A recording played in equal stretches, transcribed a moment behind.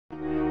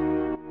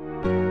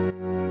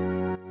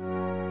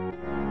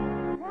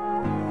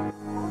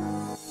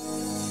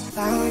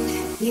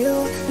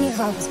Your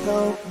heart was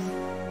broke.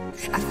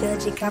 I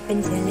filled your cup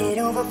until it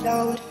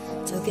overflowed.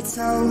 Took it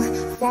so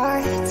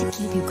far to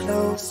keep you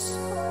close.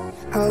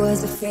 I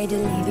was afraid to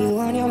leave you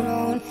on your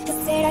own. I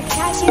said I'd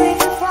catch you if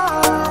you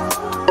fall,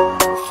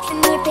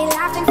 and if they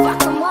laugh, then fuck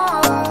them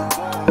all.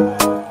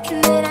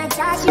 And then I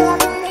got you off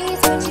your knees,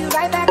 put you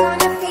right back on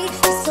your feet,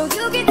 just so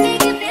you could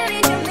take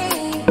advantage of me.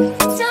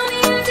 Tell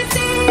me how's it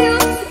feel,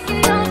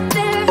 sitting up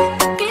there,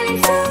 feeling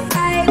so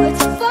high, but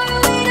too far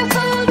away to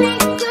hold me.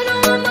 You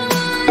know I'm the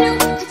one who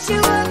put you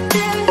up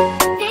there,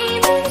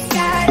 deep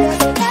inside, but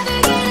you'll never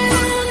get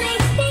around me.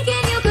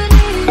 Thinking you could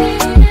live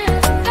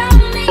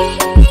without me,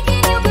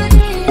 thinking you could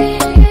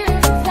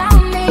live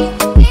without me.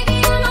 Baby,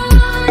 I'm the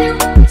one who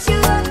put you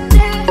up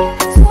there,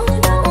 so I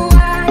know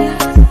why.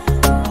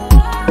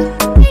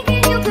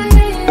 Thinking you could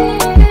live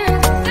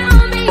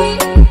without me,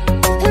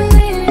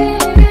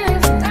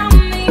 live without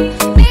me.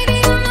 Baby,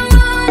 I'm the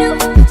one who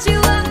put you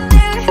up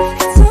there,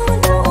 so I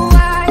know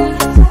why.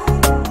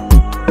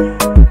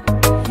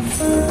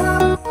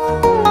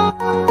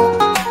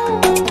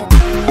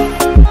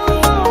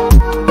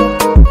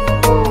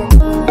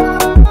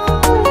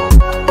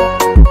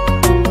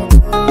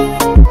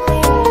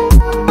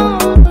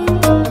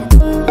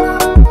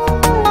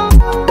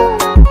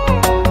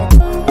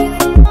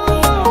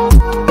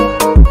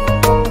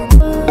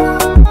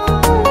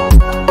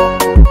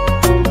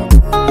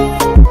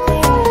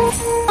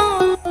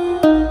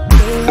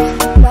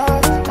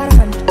 About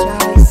 100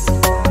 tries,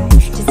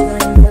 just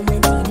running from the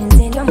demons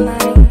in your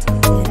mind.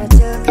 That I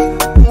took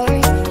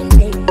yours and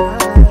made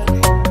mine.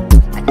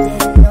 I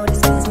didn't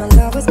notice 'cause my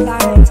love was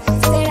blind.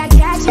 Said I'd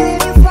catch you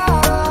if you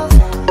fall,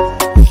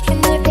 and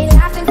if they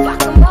laugh, then fuck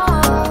them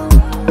all.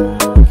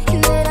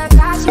 And then I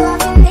got you off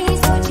your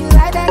knees, put you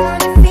right back on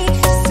your feet,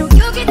 just so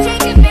you could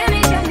take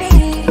advantage of me.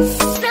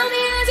 Tell me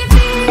how's it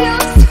feel,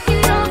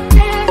 sitting up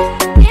there,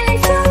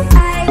 feeling so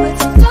high, but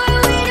too far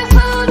away to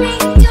hold me.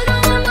 You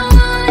know I'm the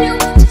one who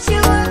put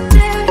you up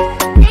there,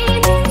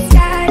 deep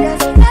inside,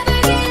 does it ever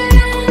get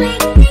around me?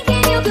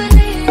 Thinking you could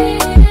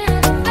live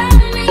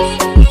without me,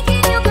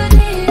 thinking you could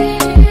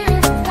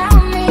live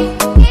without me.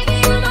 Baby,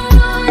 I'm the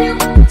one who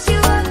put you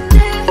up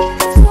there,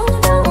 so I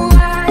know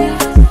why.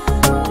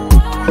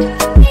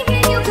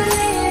 Thinking you could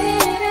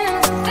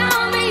live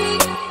without me,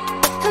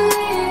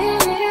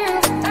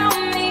 live without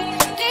me.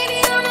 Baby,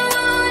 I'm the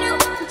one who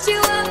put you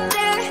up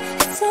there,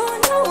 so I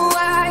know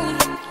why.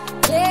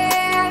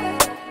 Yeah,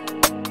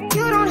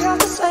 you don't have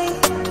to say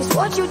just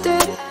what you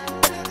did,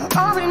 I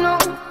already know.